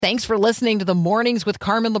Thanks for listening to the Mornings with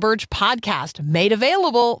Carmen LaBerge podcast, made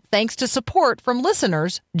available thanks to support from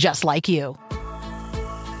listeners just like you.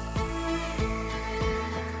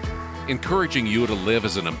 Encouraging you to live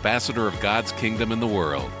as an ambassador of God's kingdom in the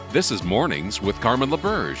world. This is Mornings with Carmen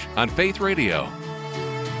LaBerge on Faith Radio.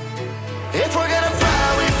 If we're gonna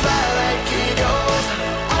fly, we fly like eagles,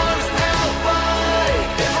 arms out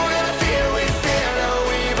wide. If we're gonna fear, we fear no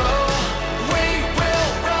evil. We will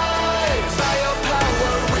rise. By your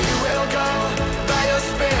power we will go. By your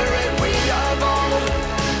spirit we are bold.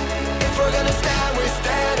 If we're gonna stand, we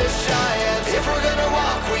stand as giants. If we're gonna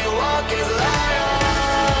walk, we walk as lions.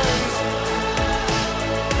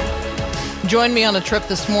 Join me on a trip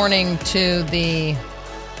this morning to the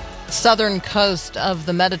southern coast of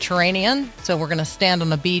the Mediterranean. So we're going to stand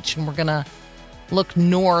on a beach and we're going to look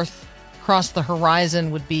north. Across the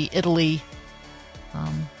horizon would be Italy.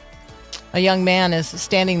 A young man is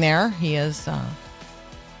standing there. He is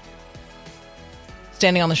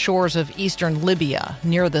standing on the shores of eastern Libya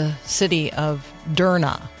near the city of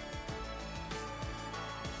Derna.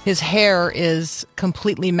 His hair is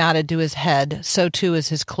completely matted to his head. So too is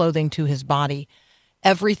his clothing to his body.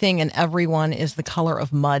 Everything and everyone is the color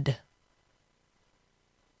of mud.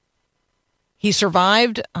 He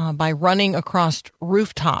survived by running across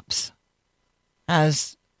rooftops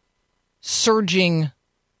as surging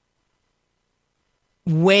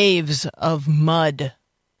waves of mud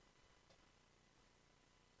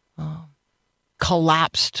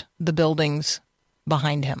collapsed the buildings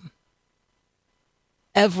behind him.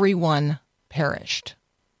 Everyone perished.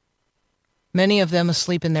 Many of them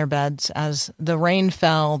asleep in their beds. As the rain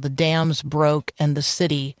fell, the dams broke, and the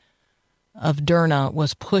city of Derna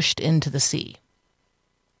was pushed into the sea.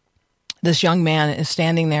 This young man is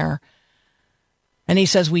standing there, and he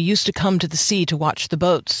says, "We used to come to the sea to watch the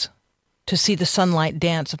boats, to see the sunlight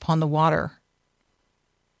dance upon the water.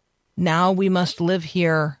 Now we must live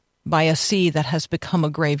here by a sea that has become a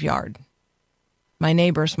graveyard. My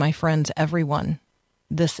neighbors, my friends, everyone,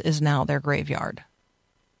 this is now their graveyard."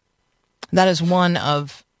 That is one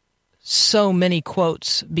of so many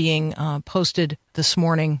quotes being posted this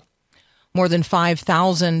morning. More than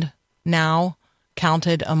 5,000 now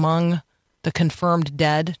counted among the confirmed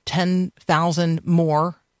dead, 10,000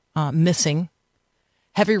 more missing.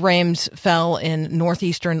 Heavy rains fell in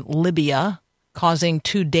northeastern Libya, causing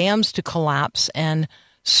 2 dams to collapse and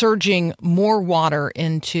surging more water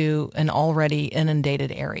into an already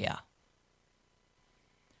inundated area.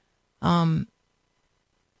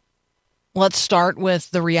 Let's start with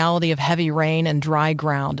the reality of heavy rain and dry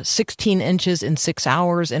ground. 16 inches in 6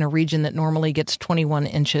 hours in a region that normally gets 21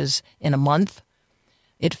 inches in a month.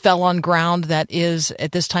 It fell on ground that is,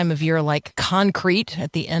 at this time of year, like concrete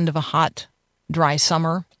at the end of a hot, dry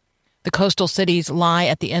summer. The coastal cities lie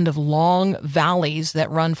at the end of long valleys that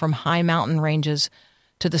run from high mountain ranges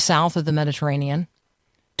to the south of the Mediterranean.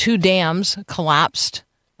 2 dams collapsed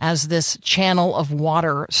as this channel of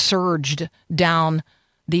water surged down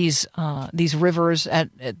these rivers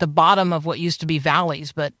at the bottom of what used to be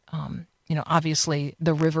valleys, but obviously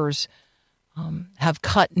the rivers have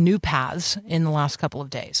cut new paths in the last couple of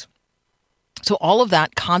days. So all of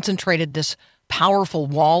that concentrated this powerful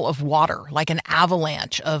wall of water, like an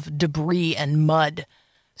avalanche of debris and mud,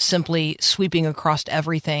 simply sweeping across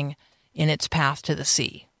everything in its path to the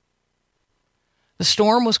sea. The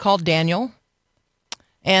storm was called Daniel,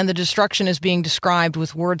 and the destruction is being described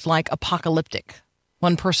with words like apocalyptic.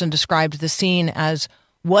 One person described the scene as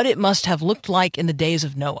what it must have looked like in the days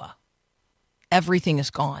of Noah. Everything is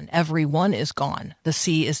gone. Everyone is gone. The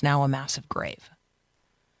sea is now a massive grave.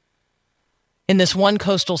 In this one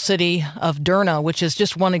coastal city of Derna, which is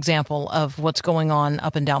just one example of what's going on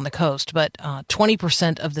up and down the coast, but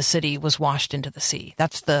 20% of the city was washed into the sea.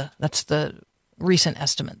 That's the recent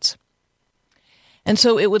estimates. And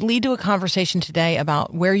so it would lead to a conversation today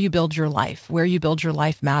about where you build your life. Where you build your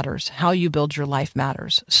life matters. How you build your life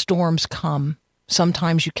matters. Storms come.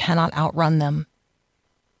 Sometimes you cannot outrun them.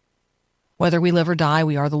 Whether we live or die,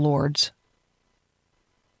 we are the Lord's.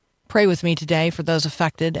 Pray with me today for those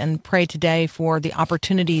affected, and pray today for the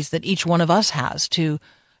opportunities that each one of us has to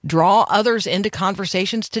draw others into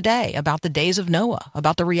conversations today about the days of Noah,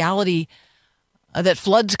 about the reality that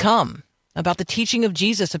floods come, about the teaching of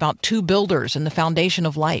Jesus about 2 builders and the foundation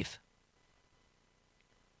of life.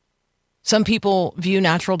 Some people view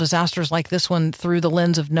natural disasters like this one through the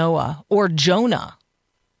lens of Noah or Jonah,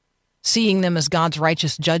 seeing them as God's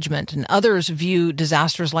righteous judgment, and others view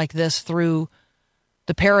disasters like this through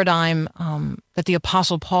the paradigm that the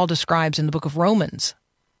Apostle Paul describes in the book of Romans,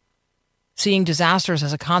 seeing disasters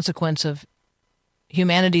as a consequence of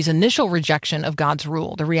humanity's initial rejection of God's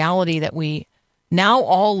rule, the reality that we Now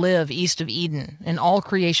all live east of Eden, and all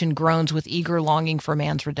creation groans with eager longing for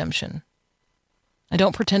man's redemption. I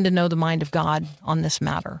don't pretend to know the mind of God on this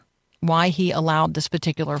matter, why he allowed this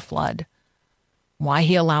particular flood, why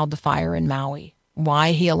he allowed the fire in Maui,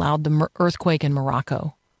 why he allowed the earthquake in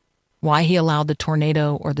Morocco, why he allowed the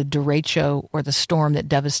tornado or the derecho or the storm that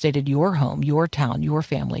devastated your home, your town, your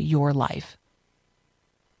family, your life.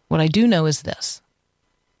 What I do know is this: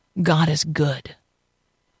 God is good,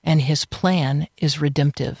 and his plan is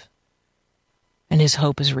redemptive, and his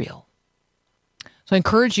hope is real. So I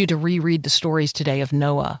encourage you to reread the stories today of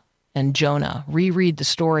Noah and Jonah. Reread the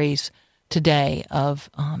stories today of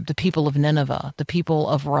the people of Nineveh, the people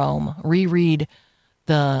of Rome. Reread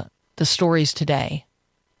the stories today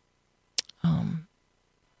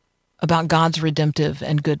about God's redemptive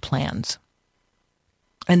and good plans.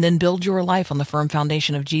 And then build your life on the firm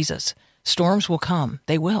foundation of Jesus. Storms will come.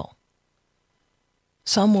 They will.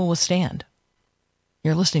 Some will withstand.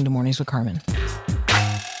 You're listening to Mornings with Carmen.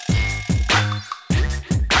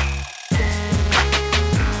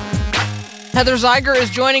 Heather Zeiger is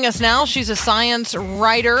joining us now. She's a science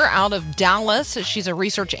writer out of Dallas. She's a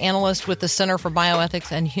research analyst with the Center for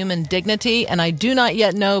Bioethics and Human Dignity. And I do not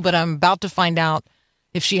yet know, but I'm about to find out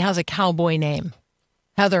if she has a cowboy name.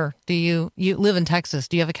 Heather, do you live in Texas?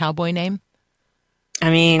 Do you have a cowboy name?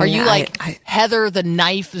 I mean, are you like Heather the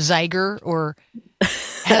Knife Zeiger or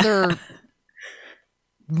Heather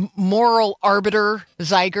Moral Arbiter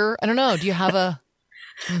Zeiger? I don't know. Do you have a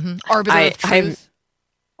arbiter of truth?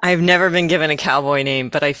 I've never been given a cowboy name,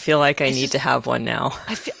 but I feel like I need to have one now.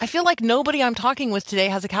 I feel like nobody I'm talking with today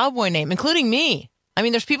has a cowboy name, including me. I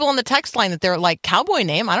mean, there's people on the text line that they're like, cowboy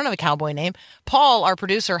name? I don't have a cowboy name. Paul, our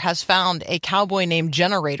producer, has found a cowboy name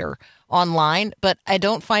generator online, but I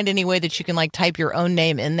don't find any way that you can like type your own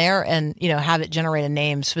name in there and, have it generate a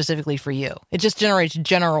name specifically for you. It just generates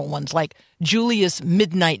general ones like Julius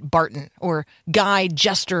Midnight Barton or Guy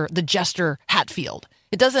Jester, the Jester Hatfield.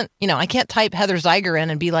 It doesn't, I can't type Heather Zeiger in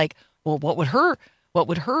and be like, well, what would her,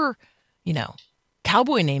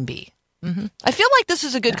 cowboy name be? Mm-hmm. I feel like this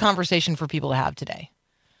is a good conversation for people to have today.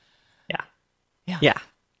 Yeah.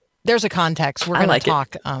 There's a context. We're going to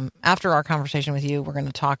talk, after our conversation with you, we're going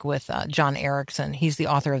to talk with John Erickson. He's the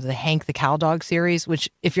author of the Hank the Cowdog series, which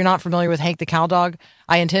if you're not familiar with Hank the Cowdog,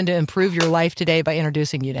 I intend to improve your life today by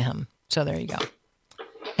introducing you to him. So there you go.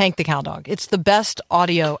 Hank the Cowdog. It's the best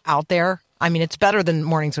audio out there. I mean, it's better than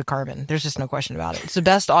Mornings with Carbon. There's just no question about it. It's the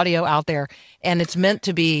best audio out there, and it's meant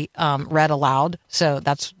to be read aloud. So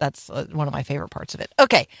that's one of my favorite parts of it.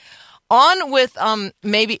 Okay, on with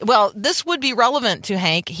this would be relevant to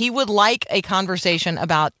Hank. He would like a conversation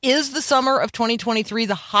about, is the summer of 2023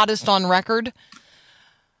 the hottest on record?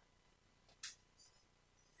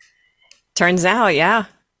 Turns out, yeah.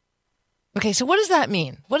 Okay, so what does that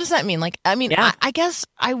mean? What does that mean? I guess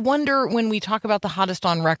I wonder when we talk about the hottest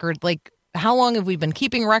on record, like, how long have we been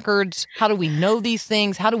keeping records? How do we know these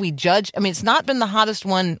things? How do we judge? I mean, it's not been the hottest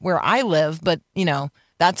one where I live, but,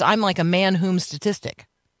 I'm like a man whom statistic.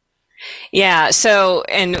 Yeah. So,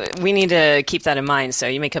 and we need to keep that in mind. So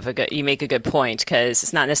you make a good point, because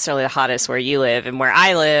it's not necessarily the hottest where you live, and where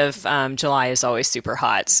I live, July is always super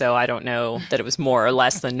hot. So I don't know that it was more or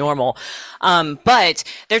less than normal. But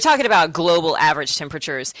they're talking about global average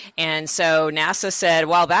temperatures. And so NASA said a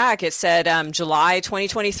while back, it said, July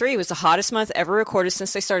 2023 was the hottest month ever recorded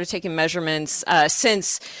since they started taking measurements,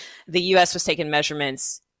 since the U.S. was taking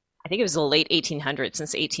measurements. I think it was the late 1800s,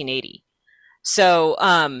 since 1880.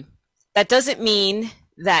 So, that doesn't mean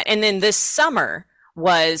that, and then this summer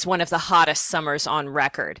was one of the hottest summers on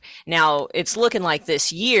record. Now, it's looking like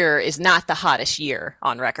this year is not the hottest year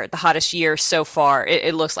on record. The hottest year so far,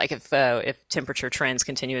 it looks like if temperature trends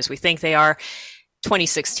continue as we think they are,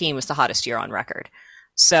 2016 was the hottest year on record.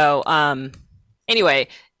 So, anyway,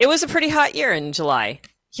 it was a pretty hot year in July.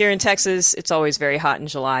 Here in Texas, it's always very hot in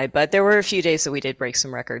July, but there were a few days that we did break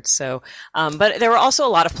some records. So, but there were also a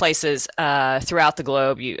lot of places throughout the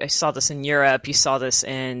globe. I saw this in Europe. You saw this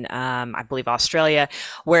in, I believe, Australia,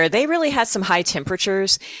 where they really had some high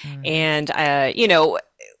temperatures. And,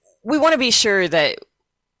 we want to be sure that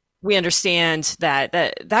we understand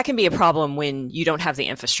that can be a problem when you don't have the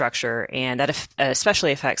infrastructure, and that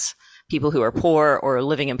especially affects people who are poor or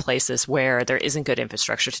living in places where there isn't good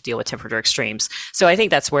infrastructure to deal with temperature extremes. So I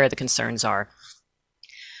think that's where the concerns are.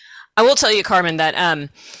 I will tell you, Carmen, that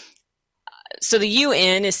so the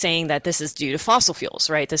UN is saying that this is due to fossil fuels,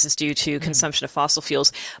 right? This is due to consumption of fossil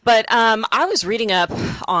fuels. But I was reading up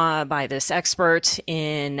by this expert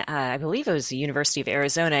in, I believe it was the University of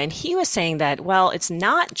Arizona, and he was saying that, well, it's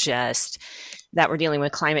not just that we're dealing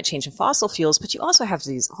with climate change and fossil fuels, but you also have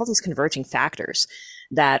all these converging factors.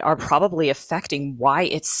 that are probably affecting why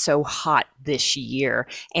it's so hot this year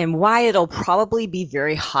and why it'll probably be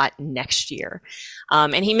very hot next year.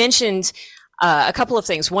 And he mentioned a couple of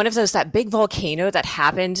things. One of those, that big volcano that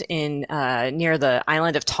happened in near the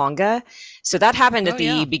island of Tonga. So that happened at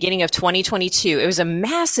the beginning of 2022. It was a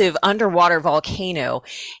massive underwater volcano.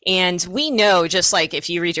 And we know, just like if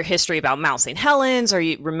you read your history about Mount St. Helens, or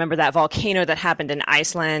you remember that volcano that happened in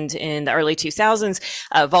Iceland in the early 2000s,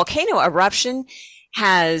 volcano eruption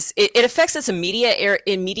it affects its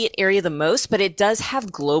immediate area the most, but it does have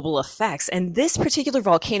global effects. And this particular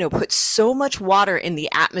volcano put so much water in the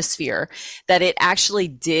atmosphere that it actually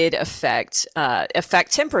did affect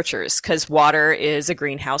temperatures, because water is a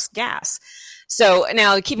greenhouse gas. So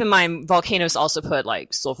now keep in mind, volcanoes also put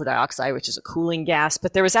like sulfur dioxide, which is a cooling gas,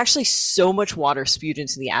 but there was actually so much water spewed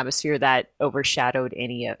into the atmosphere that overshadowed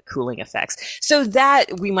any cooling effects. So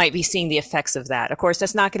that we might be seeing the effects of that. Of course,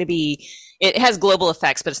 that's not going to be, it has global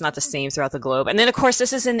effects, but it's not the same throughout the globe. And then, of course,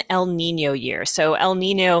 this is an El Nino year. So El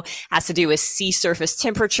Nino has to do with sea surface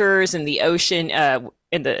temperatures in the ocean, on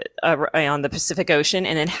the Pacific Ocean,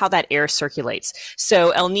 and then how that air circulates. So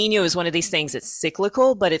El Nino is one of these things that's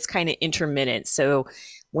cyclical, but it's kind of intermittent. So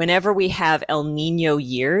whenever we have El Nino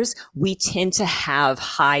years, we tend to have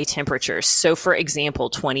high temperatures. So for example,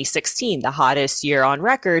 2016, the hottest year on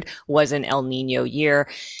record, was an El Nino year.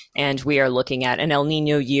 And we are looking at an El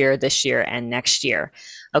Nino year this year and next year.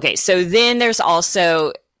 Okay, so then there's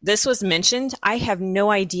also, this was mentioned. I have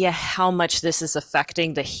no idea how much this is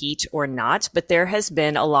affecting the heat or not, but there has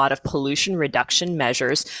been a lot of pollution reduction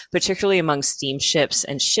measures, particularly among steamships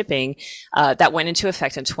and shipping, that went into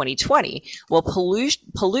effect in 2020. Well,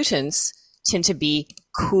 pollutants tend to be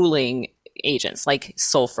cooling agents like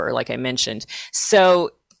sulfur, like I mentioned. So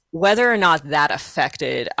whether or not that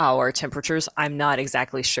affected our temperatures, I'm not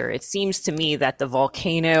exactly sure. It seems to me that the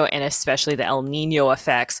volcano and especially the El Nino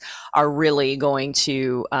effects are really going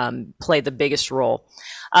to play the biggest role.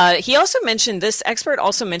 He also mentioned, this expert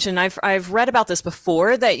also mentioned, I've read about this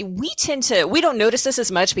before, that we don't notice this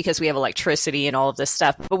as much because we have electricity and all of this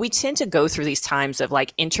stuff, but we tend to go through these times of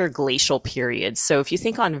like interglacial periods. So if you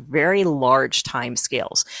think on very large time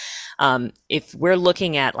scales, if we're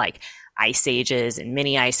looking at like ice ages and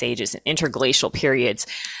mini ice ages and interglacial periods,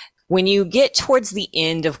 when you get towards the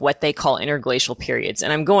end of what they call interglacial periods,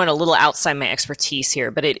 and I'm going a little outside my expertise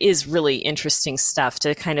here, but it is really interesting stuff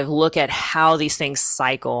to kind of look at how these things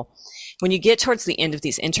cycle. When you get towards the end of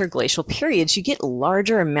these interglacial periods, you get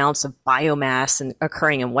larger amounts of biomass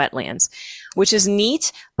occurring in wetlands, which is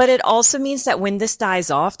neat, but it also means that when this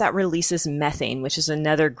dies off, that releases methane, which is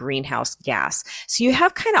another greenhouse gas. So you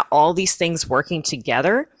have kind of all these things working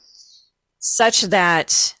together, such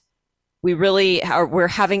that we're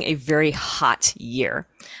having a very hot year.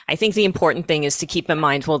 I think the important thing is to keep in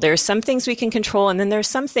mind, well, there are some things we can control, and then there are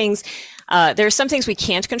some things we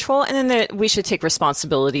can't control, and then we should take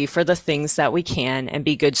responsibility for the things that we can and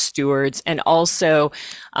be good stewards, and also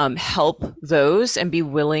help those and be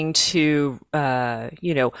willing to,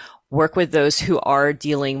 work with those who are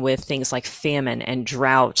dealing with things like famine and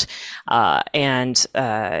drought, and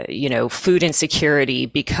food insecurity,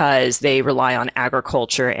 because they rely on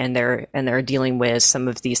agriculture and they're dealing with some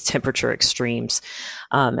of these temperature extremes.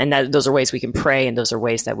 And those are ways we can pray, and those are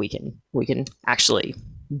ways that we can actually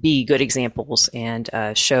be good examples and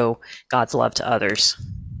show God's love to others.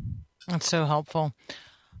 That's so helpful.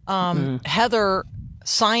 Heather,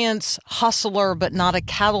 science hustler, but not a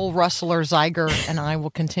cattle rustler, Zeiger, and I will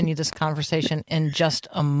continue this conversation in just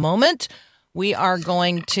a moment. We are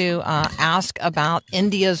going to ask about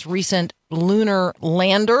India's recent lunar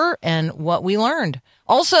lander and what we learned.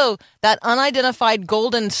 Also, that unidentified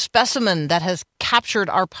golden specimen that has captured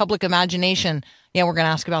our public imagination. Yeah, we're going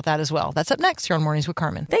to ask about that as well. That's up next here on Mornings with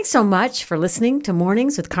Carmen. Thanks so much for listening to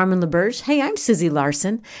Mornings with Carmen LaBerge. Hey, I'm Susie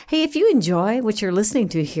Larson. Hey, if you enjoy what you're listening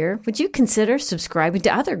to here, would you consider subscribing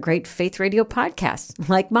to other great Faith Radio podcasts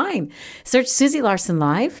like mine? Search Susie Larson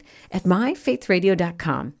Live at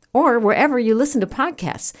myfaithradio.com or wherever you listen to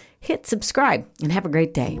podcasts. Hit subscribe and have a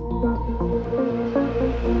great day.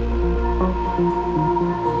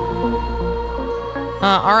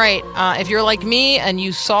 All right. If you're like me and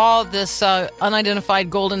you saw this unidentified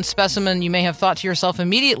golden specimen, you may have thought to yourself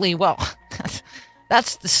immediately, well,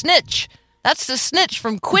 that's the snitch. That's the snitch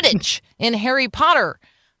from Quidditch in Harry Potter.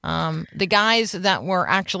 The guys that were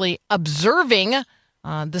actually observing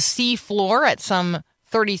the sea floor at some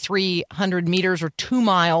 3,300 meters or 2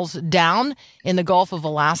 miles down in the Gulf of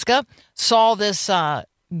Alaska saw this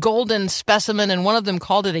golden specimen, and one of them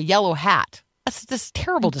called it a yellow hat. That's this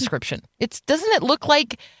terrible description. Doesn't it look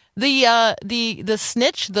like the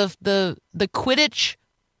snitch, the Quidditch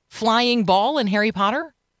flying ball in Harry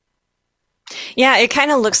Potter? Yeah, it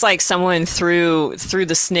kind of looks like someone threw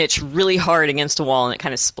the snitch really hard against a wall and it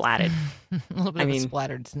kind of splatted. A little bit of a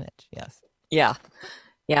splattered snitch, yes. Yeah.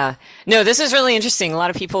 Yeah. No, this is really interesting. A lot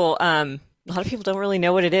of people don't really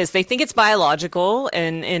know what it is. They think it's biological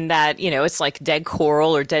and in that, it's like dead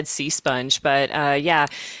coral or dead sea sponge. But yeah,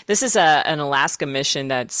 this is an Alaska mission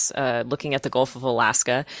that's looking at the Gulf of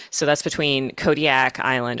Alaska. So that's between Kodiak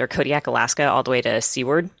Island or Kodiak, Alaska, all the way to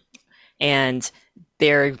Seward. And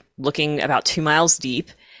they're looking about 2 miles deep.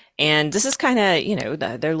 And this is kind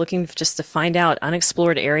of, they're looking just to find out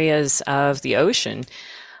unexplored areas of the ocean.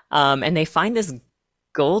 And they find this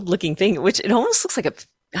gold-looking thing, which it almost looks like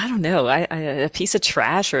a piece of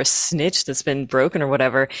trash or a snitch that's been broken or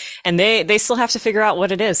whatever. And they still have to figure out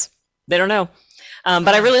what it is. They don't know. But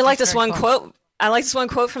I really like this one quote. I like this one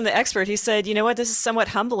quote from the expert. He said, "You know what? This is somewhat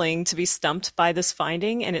humbling to be stumped by this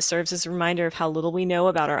finding, and it serves as a reminder of how little we know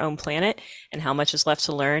about our own planet and how much is left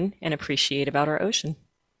to learn and appreciate about our ocean."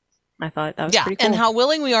 I thought that was pretty cool. And how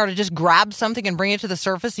willing we are to just grab something and bring it to the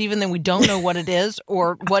surface, even though we don't know what it is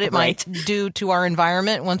or what it might do to our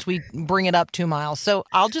environment once we bring it up 2 miles. So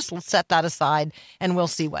I'll just set that aside and we'll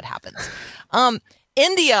see what happens.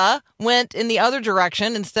 India went in the other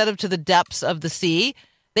direction instead of to the depths of the sea.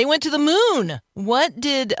 They went to the moon. What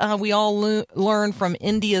did we all learn from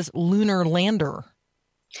India's lunar lander?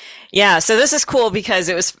 Yeah, so this is cool because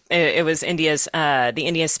it was India's the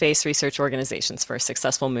Indian Space Research Organization's first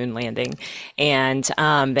successful moon landing, and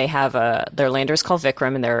they have their lander is called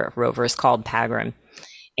Vikram and their rover is called Pagram,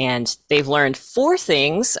 and they've learned 4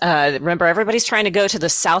 things. Remember, everybody's trying to go to the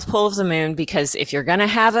south pole of the moon because if you're going to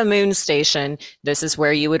have a moon station, this is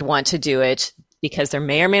where you would want to do it. Because there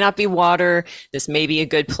may or may not be water. This may be a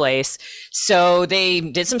good place. So they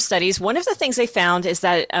did some studies. One of the things they found is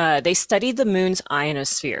that they studied the moon's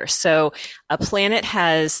ionosphere. So a planet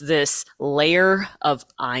has this layer of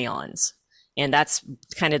ions, and that's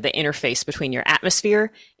kind of the interface between your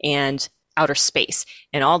atmosphere and outer space.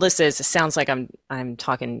 And all this is, it sounds like I'm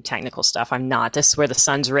talking technical stuff. I'm not. This is where the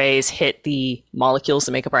sun's rays hit the molecules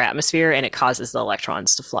that make up our atmosphere, and it causes the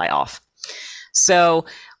electrons to fly off. So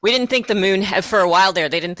we didn't think the moon for a while there,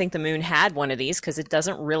 they didn't think the moon had one of these because it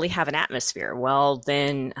doesn't really have an atmosphere. Well,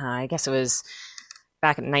 then I guess it was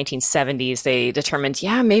back in the 1970s, they determined,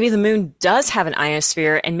 maybe the moon does have an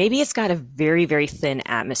ionosphere and maybe it's got a very, very thin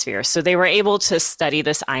atmosphere. So they were able to study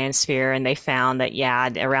this ionosphere and they found that,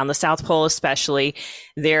 around the South Pole especially,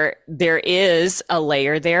 there is a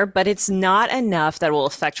layer there, but it's not enough that will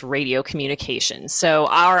affect radio communication. So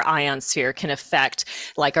our ionosphere can affect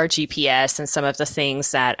like our GPS and some of the things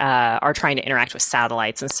that are trying to interact with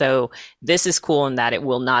satellites. And so this is cool in that it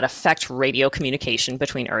will not affect radio communication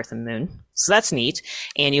between Earth and Moon. So that's neat.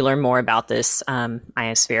 And you learn more about this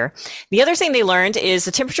ionosphere. The other thing they learned is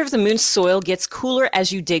the temperature of the moon's soil gets cooler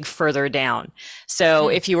as you dig further down. So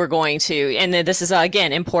if you were going to, and this is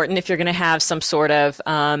again important, if you're going to have some sort of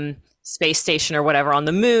space station or whatever on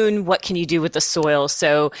the moon, what can you do with the soil?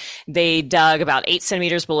 So they dug about 8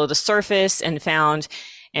 centimeters below the surface and found,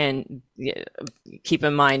 and keep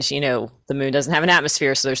in mind, the moon doesn't have an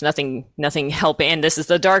atmosphere, so there's nothing helping. And this is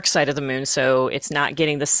the dark side of the moon, so it's not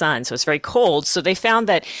getting the sun, so it's very cold. So they found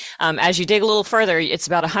that as you dig a little further, it's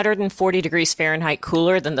about 140 degrees Fahrenheit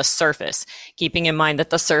cooler than the surface, keeping in mind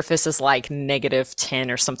that the surface is like -10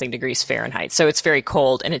 or something degrees Fahrenheit. So it's very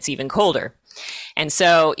cold, and it's even colder. And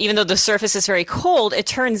so even though the surface is very cold, it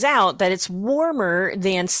turns out that it's warmer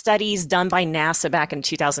than studies done by NASA back in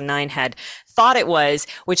 2009 had thought it was,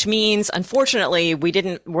 which means, unfortunately,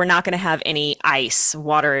 we're not going to have any ice,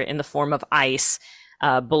 water in the form of ice,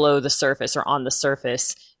 below the surface or on the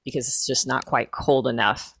surface because it's just not quite cold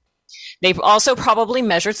enough. They've also probably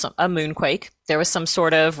measured a moonquake. There was some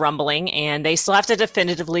sort of rumbling, and they still have to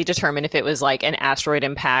definitively determine if it was like an asteroid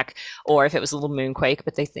impact or if it was a little moonquake,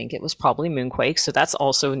 but they think it was probably moonquake, so that's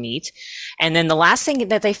also neat. And then the last thing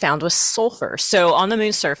that they found was sulfur. So on the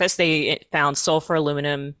moon's surface, they found sulfur,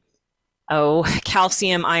 aluminum,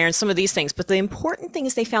 calcium, iron, some of these things. But the important thing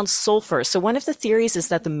is they found sulfur. So one of the theories is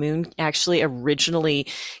that the moon actually originally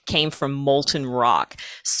came from molten rock.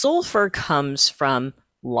 Sulfur comes from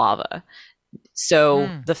lava. So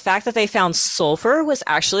the fact that they found sulfur was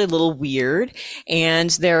actually a little weird.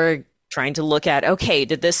 And they're trying to look at, okay,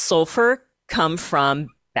 did this sulfur come from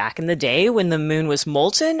back in the day when the moon was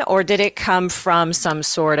molten, or did it come from some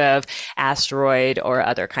sort of asteroid or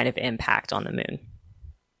other kind of impact on the moon?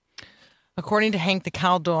 According to Hank the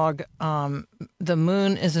cow dog, the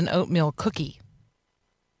moon is an oatmeal cookie.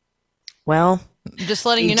 Well, just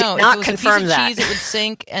letting you know, not if it was confirm a piece of that. cheese, it would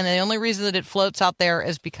sink, and the only reason that it floats out there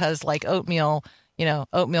is because, like oatmeal,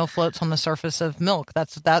 oatmeal floats on the surface of milk.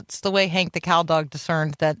 That's the way Hank the cow dog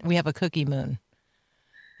discerned that we have a cookie moon.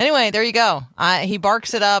 Anyway, there you go. He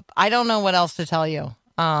barks it up. I don't know what else to tell you.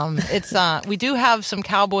 We do have some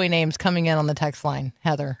cowboy names coming in on the text line,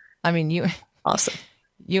 Heather. I mean, Awesome.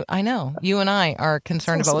 I know you and I are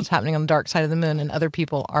concerned about what's happening on the dark side of the moon, and other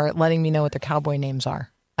people are letting me know what their cowboy names are.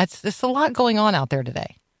 It's a lot going on out there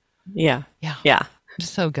today. Yeah. It's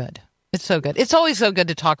so good. It's so good. It's always so good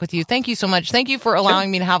to talk with you. Thank you so much. Thank you for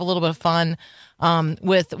allowing me to have a little bit of fun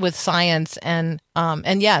with science. And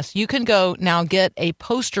yes, you can go now get a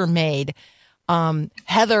poster made.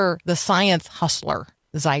 Heather, the science hustler,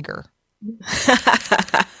 Zeiger.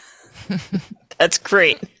 That's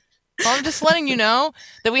great. Well, I'm just letting you know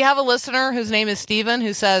that we have a listener whose name is Steven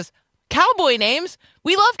who says, cowboy names.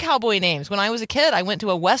 We love cowboy names. When I was a kid, I went to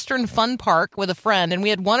a Western fun park with a friend and we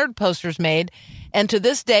had 100 posters made. And to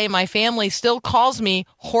this day, my family still calls me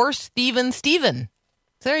Horse Steven.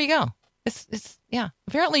 So there you go. Yeah.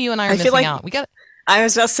 Apparently you and I are missing out. I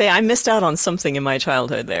was about to say, I missed out on something in my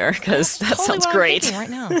childhood there because that sounds great.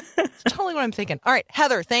 Right now. It's totally what I'm thinking. All right,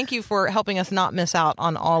 Heather, thank you for helping us not miss out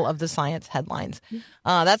on all of the science headlines.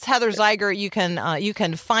 That's Heather Zeiger. You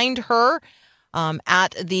can find her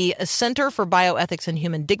at the Center for Bioethics and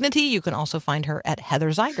Human Dignity. You can also find her at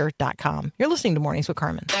heatherzeiger.com. You're listening to Mornings with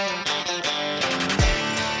Carmen.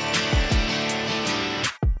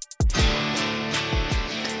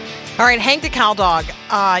 All right, Hank the cow dog.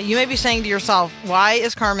 You may be saying to yourself, why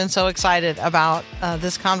is Carmen so excited about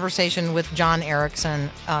this conversation with John Erickson?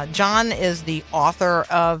 John is the author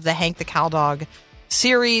of the Hank the cow dog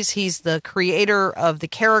series. He's the creator of the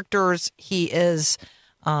characters. He is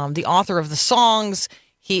the author of the songs.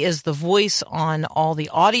 He is the voice on all the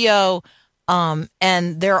audio. And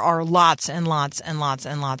there are lots and lots and lots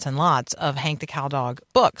and lots and lots of Hank the cow dog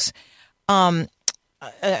books,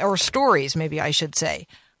 or stories, maybe I should say.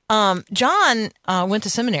 John went to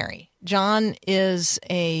seminary. John is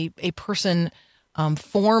a person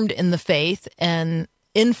formed in the faith and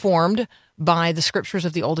informed by the scriptures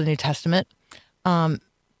of the Old and New Testament. But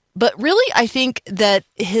really, I think that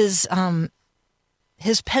his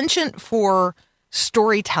penchant for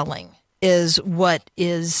storytelling is what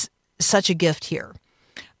is such a gift here.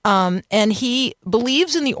 And he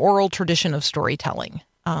believes in the oral tradition of storytelling,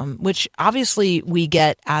 which obviously we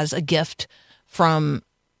get as a gift from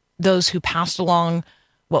those who passed along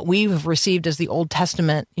what we have received as the Old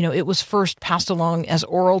Testament. It was first passed along as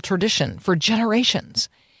oral tradition for generations.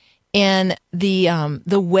 And the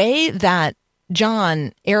way that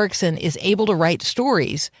John Erickson is able to write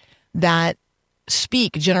stories that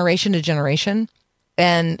speak generation to generation,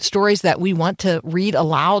 and stories that we want to read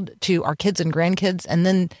aloud to our kids and grandkids and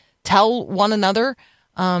then tell one another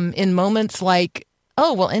in moments like,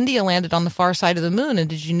 oh, well, India landed on the far side of the moon, and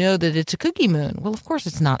did you know that it's a cookie moon? Well, of course,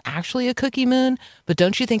 it's not actually a cookie moon, but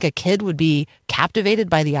don't you think a kid would be captivated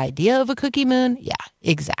by the idea of a cookie moon? Yeah,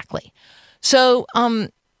 exactly. So,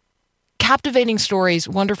 captivating stories,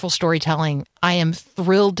 wonderful storytelling. I am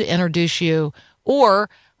thrilled to introduce you or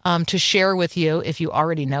to share with you, if you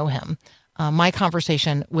already know him, my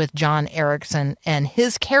conversation with John Erickson and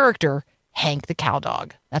his character, Hank the cow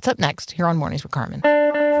dog. That's up next here on Mornings with Carmen.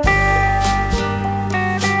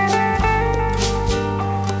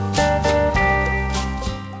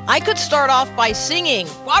 I could start off by singing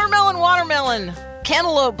Watermelon, Watermelon,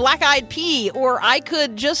 Cantaloupe, Black-Eyed Pea, or I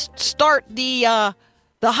could just start the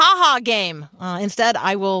ha-ha game. Instead,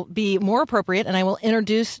 I will be more appropriate, and I will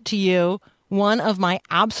introduce to you one of my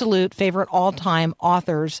absolute favorite all-time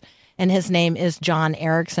authors, and his name is John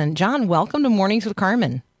Erickson. John, welcome to Mornings with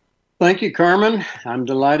Carmen. Thank you, Carmen. I'm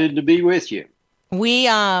delighted to be with you. We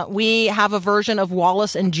have a version of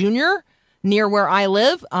Wallace and Jr. near where I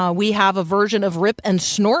live. We have a version of Rip and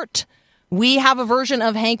Snort. We have a version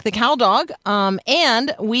of Hank the cow dog.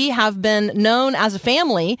 And we have been known as a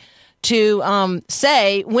family to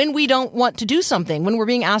say when we don't want to do something, when we're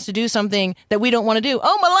being asked to do something that we don't want to do.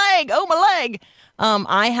 Oh, my leg! Oh, my leg!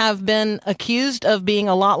 I have been accused of being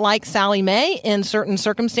a lot like Sally Mae in certain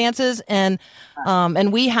circumstances, and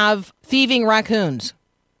we have thieving raccoons.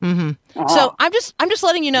 Mm-hmm. So I'm just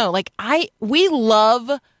letting you know, we love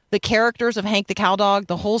the characters of Hank the cow dog,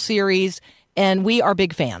 the whole series, and we are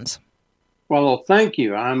big fans. Well, thank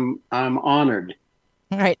you. I'm honored.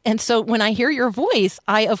 All right. And so when I hear your voice,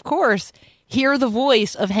 I, of course, hear the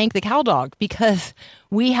voice of Hank the cow dog, because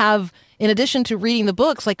we have, in addition to reading the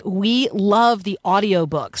books, we love the audio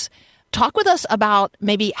books. talk with us about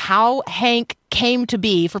maybe how Hank came to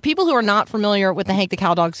be. For people who are not familiar with the Hank the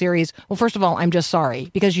Cowdog series, well, first of all, I'm just sorry,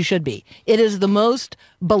 because you should be. It is the most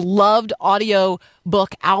beloved audio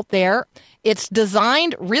book out there. It's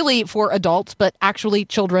designed really for adults, but actually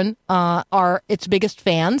children are its biggest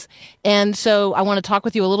fans. And so I want to talk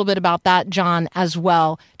with you a little bit about that, John, as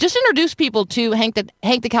well. Just introduce people to Hank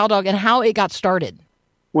the Cowdog and how it got started.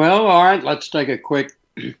 Well, all right, let's take a quick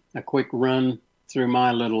run through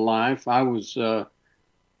my little life. I was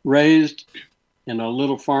raised in a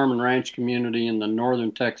little farm and ranch community in the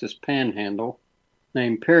northern Texas Panhandle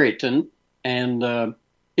named Perryton, and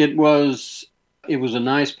it was a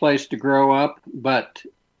nice place to grow up. But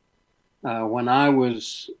when I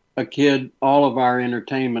was a kid, all of our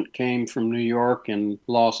entertainment came from New York and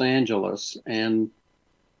Los Angeles, and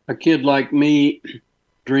a kid like me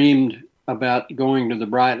dreamed about going to the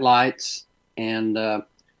bright lights, and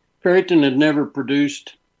Perryton had never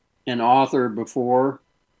produced an author before,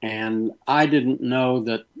 and I didn't know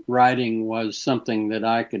that writing was something that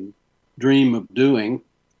I could dream of doing.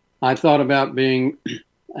 I thought about being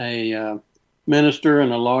a minister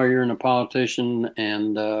and a lawyer and a politician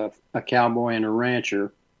and a cowboy and a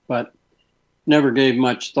rancher, but never gave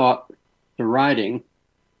much thought to writing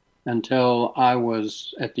until I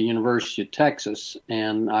was at the University of Texas,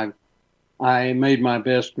 and I made my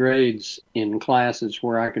best grades in classes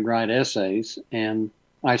where I could write essays, and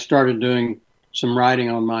I started doing some writing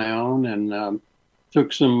on my own and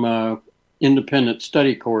took some independent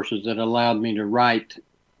study courses that allowed me to write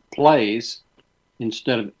plays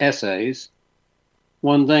instead of essays.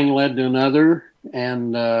 One thing led to another,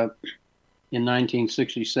 and in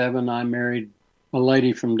 1967 I married a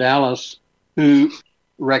lady from Dallas who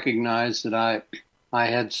recognized that I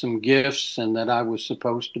had some gifts and that I was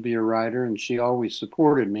supposed to be a writer, and she always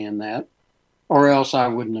supported me in that, or else I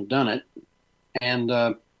wouldn't have done it.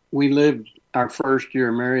 And we lived our first year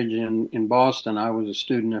of marriage in Boston. I was a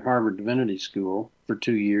student at Harvard Divinity School for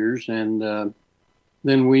 2 years, and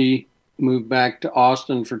then we moved back to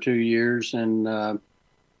Austin for 2 years and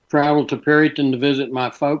traveled to Perryton to visit my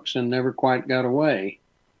folks and never quite got away.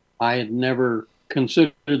 I had never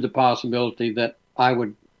considered the possibility that I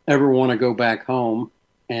would ever want to go back home,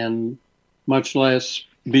 and much less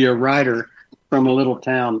be a writer from a little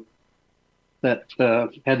town that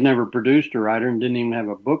had never produced a writer and didn't even have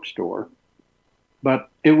a bookstore. But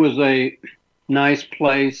it was a nice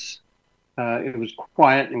place. It was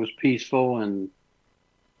quiet and it was peaceful, and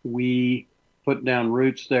we put down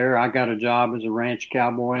roots there. I got a job as a ranch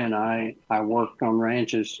cowboy, and I worked on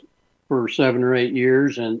ranches for 7 or 8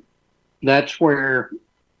 years, and that's where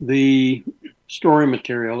the story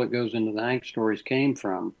material that goes into the Hank stories came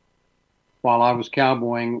from. While I was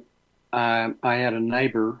cowboying, I had a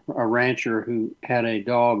neighbor, a rancher, who had a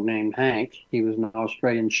dog named Hank. He was an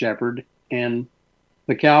Australian Shepherd, and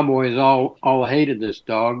the cowboys all hated this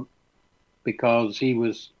dog because he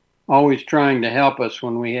was always trying to help us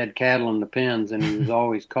when we had cattle in the pens, and he was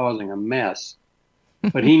always causing a mess.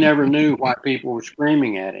 But he never knew why people were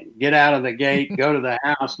screaming at him. Get out of the gate, go to the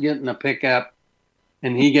house, get in the pickup.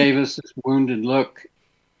 And he gave us this wounded look.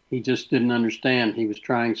 He just didn't understand. He was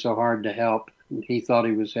trying so hard to help. He thought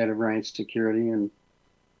he was head of ranch security, and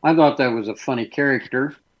I thought that was a funny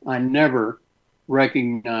character. I never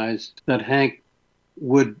recognized that Hank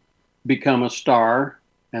would become a star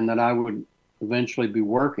and that I would eventually be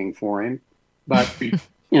working for him. But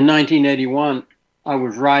in 1981, I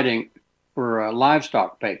was writing for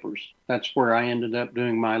livestock papers. That's where I ended up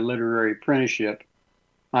doing my literary apprenticeship.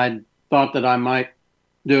 I thought that I might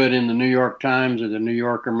do it in the New York Times or the New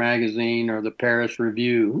Yorker magazine or the Paris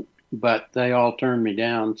Review, but they all turned me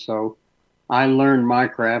down. So I learned my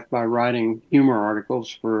craft by writing humor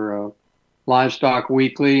articles for Livestock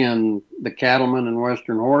Weekly and the Cattleman and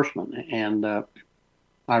Western Horseman. And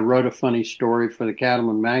I wrote a funny story for the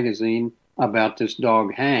Cattleman magazine about this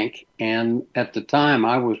dog, Hank. And at the time,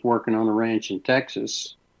 I was working on a ranch in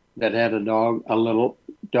Texas that had a little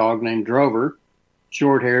dog named Drover,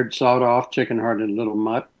 short-haired, sawed-off, chicken-hearted little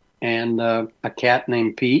mutt, and a cat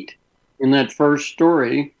named Pete. In that first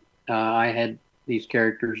story, I had these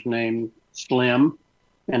characters named Slim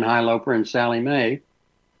and Highloper and Sally Mae,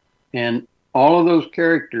 and all of those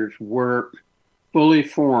characters were fully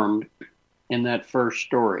formed in that first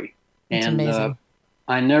story. That's and amazing.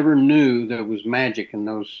 I never knew there was magic in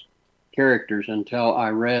those characters until I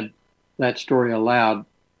read that story aloud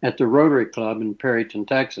at the Rotary Club in Perryton,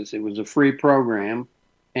 Texas. It was a free program,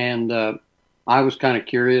 and I was kind of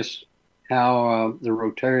curious how the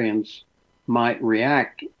Rotarians might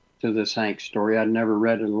react to this Hank story. I'd never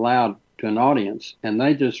read it aloud to an audience, and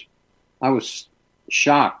I was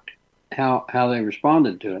shocked how they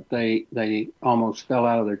responded to it. They almost fell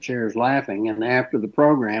out of their chairs laughing. And after the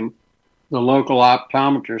program, the local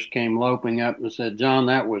optometrist came loping up and said, "John,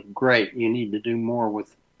 that was great. You need to do more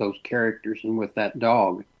with those characters and with that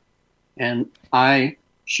dog." And I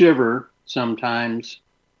shiver sometimes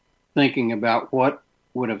thinking about what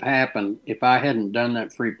would have happened if I hadn't done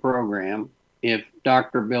that free program, if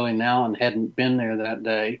Dr. Billy Nallen hadn't been there that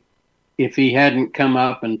day, if he hadn't come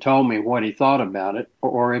up and told me what he thought about it,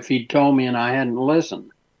 or if he'd told me and I hadn't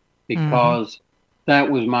listened, because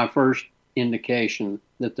that was my first indication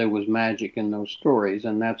that there was magic in those stories.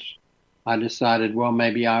 And I decided, well,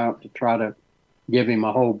 maybe I ought to try to give him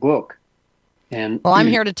a whole book. And well, I'm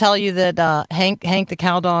here to tell you that Hank the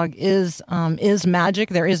Cowdog is magic.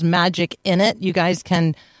 There is magic in it. You guys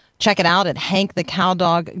can check it out at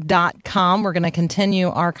hankthecowdog.com. We're going to continue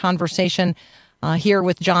our conversation here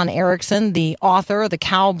with John Erickson, the author, the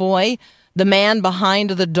cowboy, the man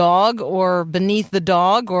behind the dog or beneath the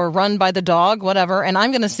dog or run by the dog, whatever. And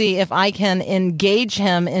I'm going to see if I can engage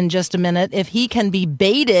him in just a minute, if he can be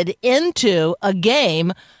baited into a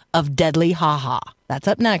game of deadly ha-ha. That's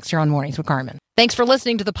up next here on Mornings with Carmen. Thanks for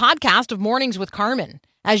listening to the podcast of Mornings with Carmen.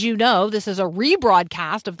 As you know, this is a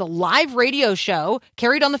rebroadcast of the live radio show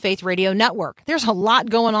carried on the Faith Radio Network. There's a lot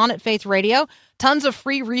going on at Faith Radio. Tons of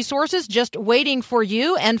free resources just waiting for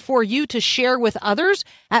you and for you to share with others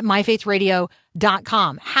at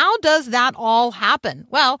myfaithradio.com. How does that all happen?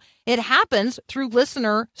 Well, it happens through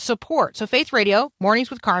listener support. So Faith Radio, Mornings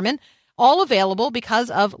with Carmen, all available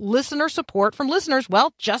because of listener support from listeners,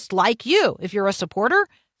 well, just like you. If you're a supporter,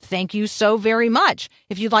 thank you so very much.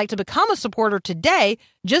 If you'd like to become a supporter today,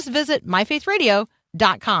 just visit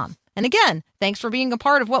myfaithradio.com. And again, thanks for being a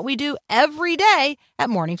part of what we do every day at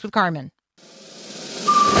Mornings with Carmen.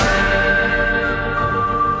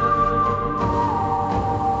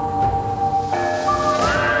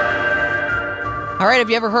 All right,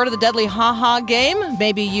 have you ever heard of the Deadly Ha-Ha game?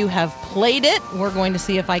 Maybe you have played it. We're going to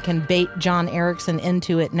see if I can bait John Erickson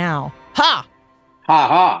into it now. Ha!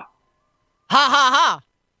 Ha-ha! Ha-ha-ha!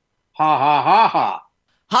 Ha-ha-ha-ha!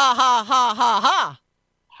 Ha-ha-ha-ha-ha!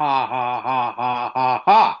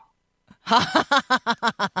 Ha-ha-ha-ha-ha-ha!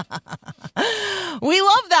 We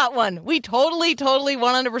love that one. We totally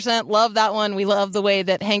 100% love that one. We love the way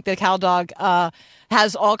that Hank the Cowdog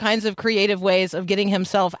has all kinds of creative ways of getting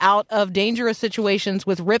himself out of dangerous situations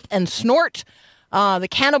with Rip and Snort, the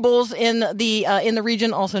cannibals in the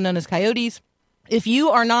region, also known as coyotes. If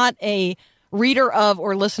you are not a reader of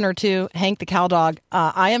or listener to Hank the Cowdog,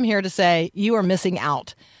 I am here to say you are missing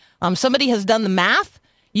out. Somebody has done the math.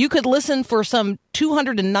 You could listen for some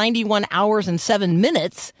 291 hours and 7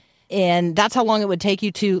 minutes, and that's how long it would take you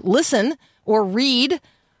to listen or read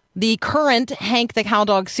the current Hank the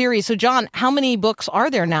Cowdog series. So, John, how many books are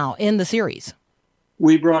there now in the series?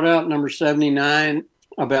 We brought out number 79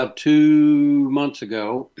 about 2 months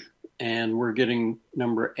ago, and we're getting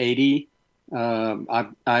number 80.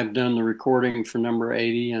 I've done the recording for number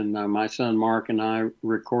 80, and my son Mark and I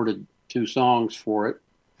recorded 2 songs for it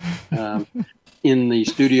in the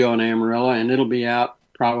studio in Amarillo, and it'll be out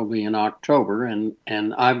probably in October, and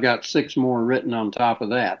I've got 6 more written on top of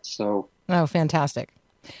that. So, oh, fantastic!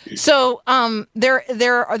 So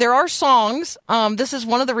there are songs. This is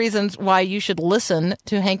one of the reasons why you should listen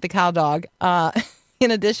to Hank the Cowdog. In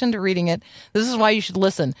addition to reading it, this is why you should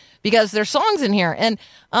listen, because there's songs in here. And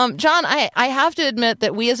John, I have to admit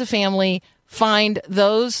that we as a family find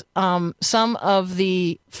those some of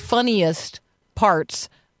the funniest parts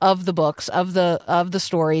of the books, of the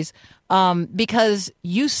stories, because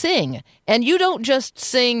you sing, and you don't just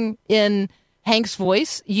sing in Hank's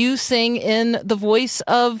voice. You sing in the voice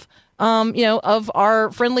of of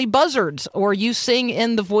our friendly buzzards, or you sing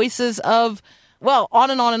in the voices of, well, on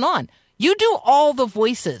and on and on. You do all the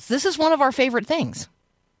voices. This is one of our favorite things.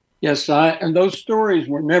 Yes, and those stories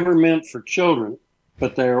were never meant for children,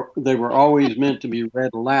 but they were always meant to be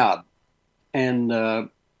read aloud. And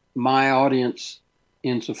my audience,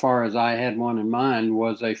 insofar as I had one in mind,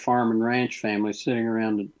 was a farm and ranch family sitting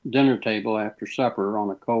around the dinner table after supper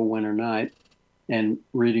on a cold winter night and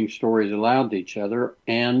reading stories aloud to each other.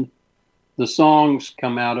 And the songs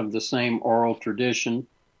come out of the same oral tradition.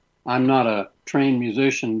 I'm not a trained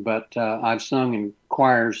musician, but I've sung in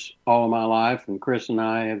choirs all of my life, and Chris and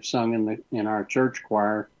I have sung in our church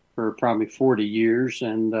choir for probably 40 years,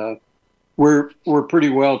 and we're pretty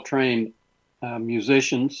well trained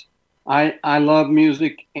musicians. I love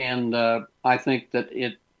music, and I think that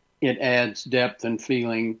it adds depth and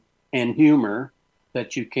feeling and humor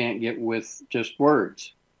that you can't get with just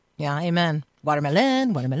words. Yeah, amen.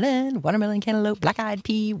 Watermelon, watermelon, watermelon, cantaloupe, black-eyed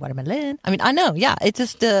pea, watermelon. I mean, I know. Yeah, it's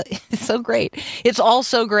just it's so great. It's all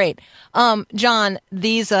so great. John,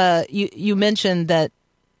 these you mentioned that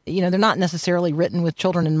they're not necessarily written with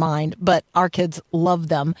children in mind, but our kids love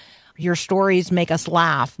them. Your stories make us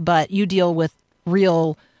laugh, but you deal with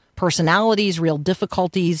real personalities, real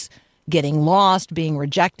difficulties, getting lost, being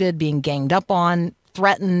rejected, being ganged up on,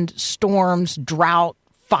 threatened, storms, drought,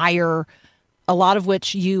 fire, a lot of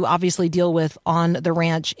which you obviously deal with on the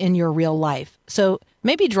ranch in your real life. So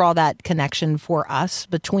maybe draw that connection for us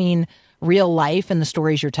between real life and the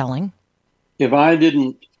stories you're telling. If I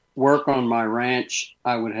didn't work on my ranch,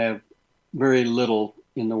 I would have very little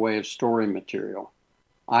in the way of story material.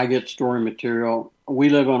 I get story material. We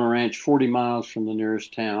live on a ranch 40 miles from the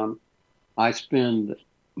nearest town. I spend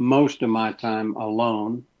most of my time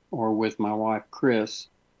alone or with my wife, Chris.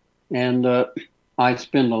 And I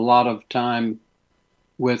spend a lot of time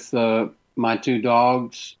with my two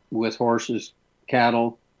dogs, with horses,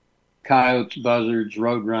 cattle, coyotes, buzzards,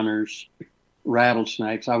 roadrunners,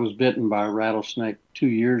 rattlesnakes. I was bitten by a rattlesnake 2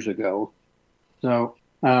 years ago. So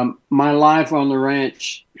my life on the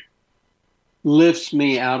ranch lifts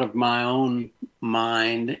me out of my own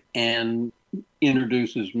mind and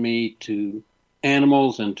introduces me to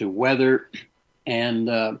animals and to weather. And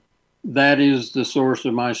that is the source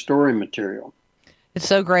of my story material. It's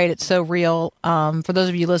so great. It's so real. For those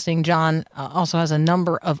of you listening, John also has a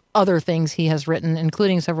number of other things he has written,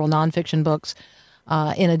 including several nonfiction books,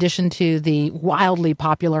 in addition to the wildly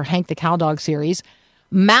popular Hank the Cowdog series.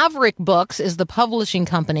 Maverick Books is the publishing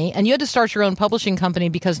company, and you had to start your own publishing company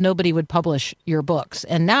because nobody would publish your books.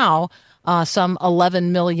 And now, some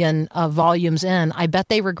 11 million volumes in, I bet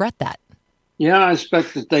they regret that. Yeah, I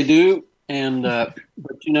expect that they do. And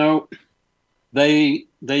but they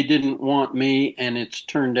didn't want me, and it's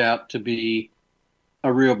turned out to be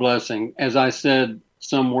a real blessing. As I said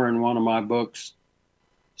somewhere in one of my books,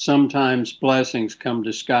 sometimes blessings come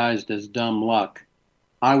disguised as dumb luck.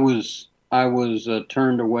 I was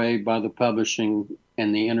turned away by the publishing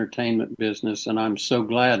and the entertainment business, and I'm so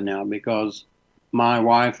glad now because my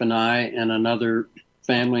wife and I and another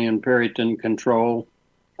family in Perryton control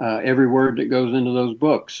every word that goes into those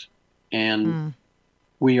books. And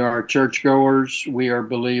we are churchgoers, we are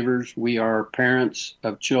believers, we are parents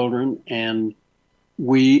of children, and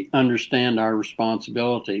we understand our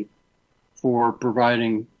responsibility for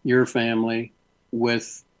providing your family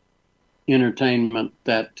with entertainment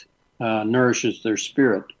that nourishes their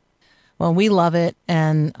spirit. Well, we love it,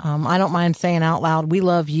 and I don't mind saying out loud, we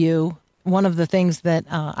love you. One of the things that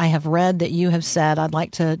I have read that you have said, I'd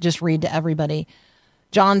like to just read to everybody.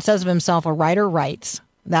 John says of himself, a writer writes,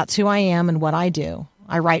 "That's who I am and what I do.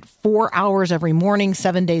 I write 4 hours every morning,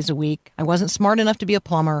 7 days a week. I wasn't smart enough to be a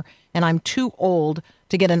plumber, and I'm too old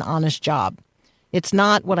to get an honest job. It's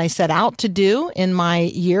not what I set out to do in my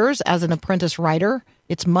years as an apprentice writer.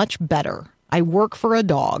 It's much better. I work for a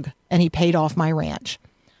dog, and he paid off my ranch.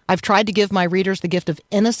 I've tried to give my readers the gift of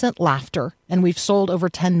innocent laughter, and we've sold over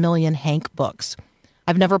 10 million Hank books.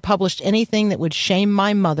 I've never published anything that would shame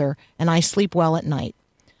my mother, and I sleep well at night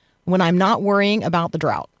when I'm not worrying about the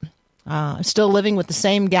drought. I'm still living with the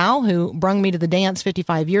same gal who brung me to the dance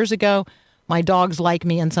 55 years ago. My dogs like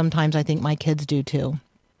me, and sometimes I think my kids do too."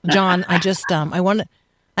 John, I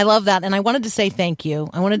love that, and I wanted to say thank you.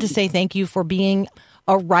 I wanted to say thank you for being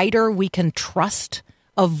a writer we can trust,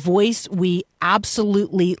 a voice we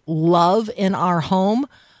absolutely love in our home.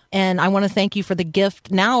 And I want to thank you for the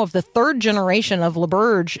gift now of the third generation of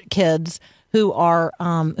LaBerge kids who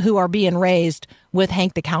are being raised with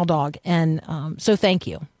Hank the Cowdog. And so thank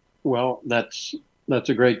you. Well, that's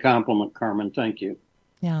a great compliment, Carmen. Thank you.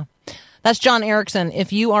 Yeah. That's John Erickson.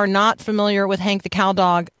 If you are not familiar with Hank the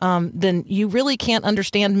Cowdog, then you really can't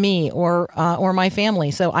understand me or my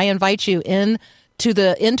family. So I invite you into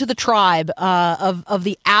the tribe of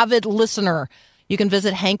the avid listener. You can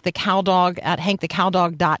visit Hank the Cowdog at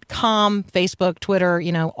hankthecowdog.com, Facebook, Twitter,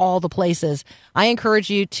 all the places. I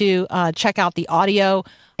encourage you to check out the audio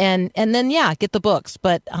and then, get the books.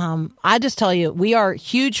 But I just tell you, we are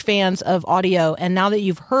huge fans of audio. And now that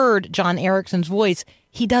you've heard John Erickson's voice,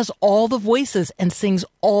 he does all the voices and sings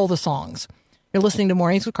all the songs. You're listening to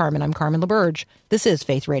Mornings with Carmen. I'm Carmen LaBerge. This is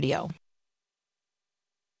Faith Radio.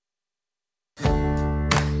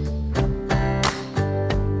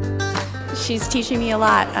 She's teaching me a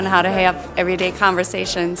lot on how to have everyday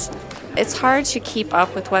conversations. It's hard to keep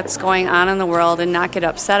up with what's going on in the world and not get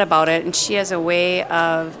upset about it, and she has a way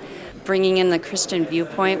of bringing in the Christian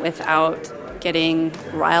viewpoint without getting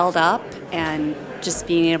riled up and just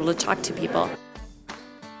being able to talk to people.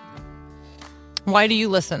 Why do you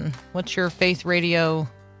listen? What's your Faith Radio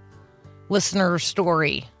listener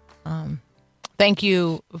story. Thank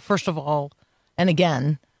you, first of all, and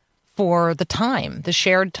again, for the time, the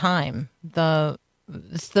shared time.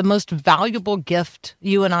 It's the most valuable gift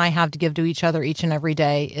you and I have to give to each other each and every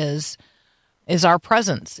day is our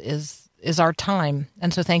presence, is our time.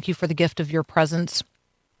 And so thank you for the gift of your presence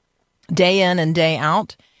day in and day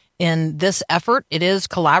out in this effort. It is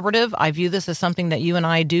collaborative. I view this as something that you and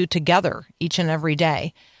I do together each and every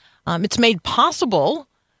day. It's made possible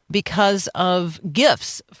because of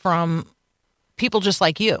gifts from people just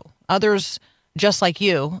like you. Others just like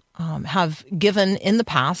you have given in the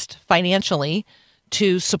past financially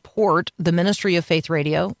to support the ministry of Faith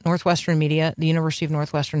Radio, Northwestern Media, the University of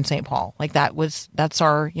Northwestern St. Paul. That's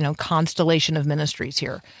our, constellation of ministries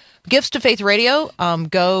here. Gifts to Faith Radio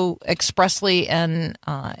go expressly and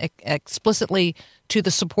explicitly to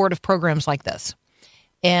the support of programs like this.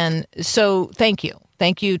 And so thank you.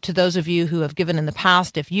 Thank you to those of you who have given in the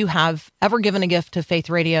past. If you have ever given a gift to Faith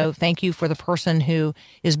Radio, thank you for the person who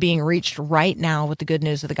is being reached right now with the good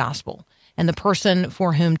news of the gospel, and the person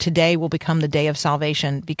for whom today will become the day of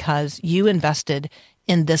salvation because you invested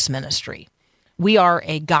in this ministry. We are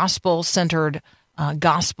a gospel-centered,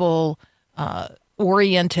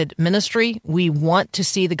 gospel-oriented ministry. We want to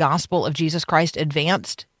see the gospel of Jesus Christ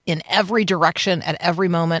advanced in every direction at every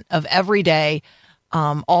moment of every day,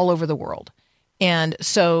 all over the world. And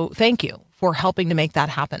so thank you for helping to make that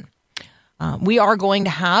happen. We are going to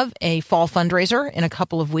have a fall fundraiser in a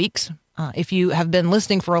couple of weeks. If you have been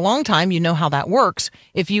listening for a long time, you know how that works.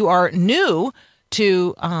 If you are new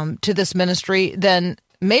to this ministry, then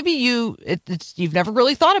maybe you've never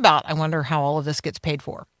really thought about, I wonder how all of this gets paid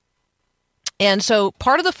for. And so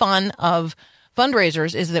part of the fun of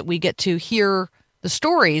fundraisers is that we get to hear the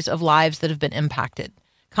stories of lives that have been impacted,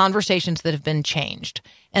 conversations that have been changed.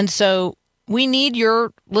 And so we need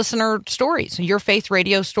your listener stories, your Faith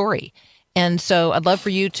Radio story. And so I'd love for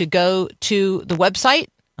you to go to the website,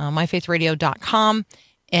 myfaithradio.com,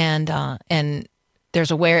 and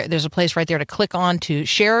there's a place right there to click on to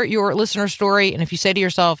share your listener story. And if you say to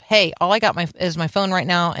yourself, "Hey, all I got is my phone right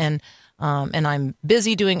now, and I'm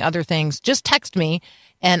busy doing other things," just text me,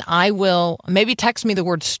 and I will maybe text me the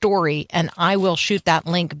word story, and I will shoot that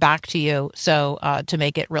link back to you. So to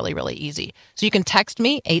make it really, really easy, so you can text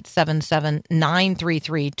me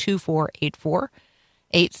 877-933-2484.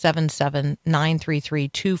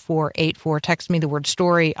 877-933-2484. Text me the word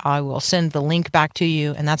story. I will send the link back to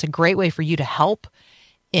you. And that's a great way for you to help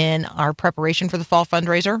in our preparation for the fall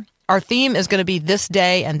fundraiser. Our theme is going to be this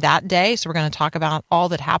day and that day. So we're going to talk about all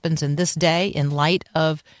that happens in this day in light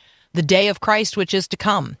of the day of Christ, which is to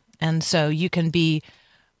come. And so you can be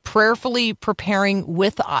prayerfully preparing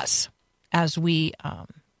with us as we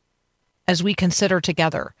consider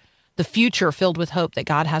together the future filled with hope that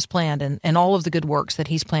God has planned and all of the good works that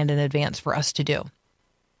he's planned in advance for us to do.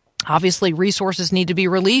 Obviously, resources need to be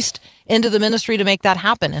released into the ministry to make that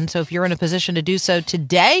happen. And so if you're in a position to do so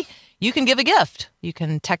today, you can give a gift. You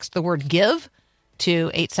can text the word give to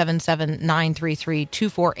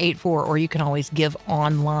 877-933-2484, or you can always give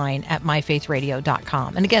online at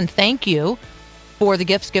myfaithradio.com. And again, thank you for the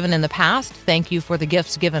gifts given in the past. Thank you for the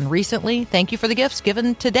gifts given recently. Thank you for the gifts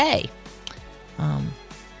given today.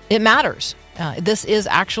 It matters. This is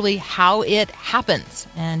actually how it happens,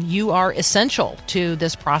 and you are essential to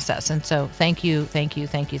this process. And so thank you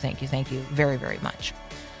very, very much.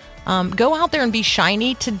 Go out there and be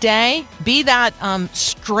shiny today. Be that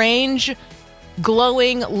strange,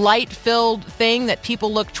 glowing, light-filled thing that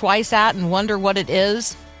people look twice at and wonder what it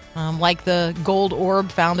is, like the gold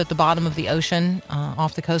orb found at the bottom of the ocean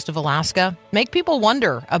off the coast of Alaska. Make people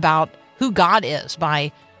wonder about who God is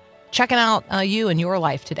by checking out you and your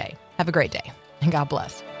life today. Have a great day, and God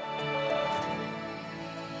bless.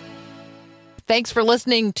 Thanks for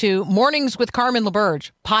listening to Mornings with Carmen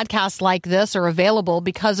LaBerge. Podcasts like this are available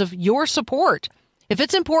because of your support. If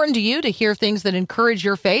it's important to you to hear things that encourage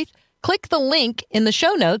your faith, click the link in the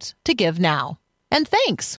show notes to give now. And thanks.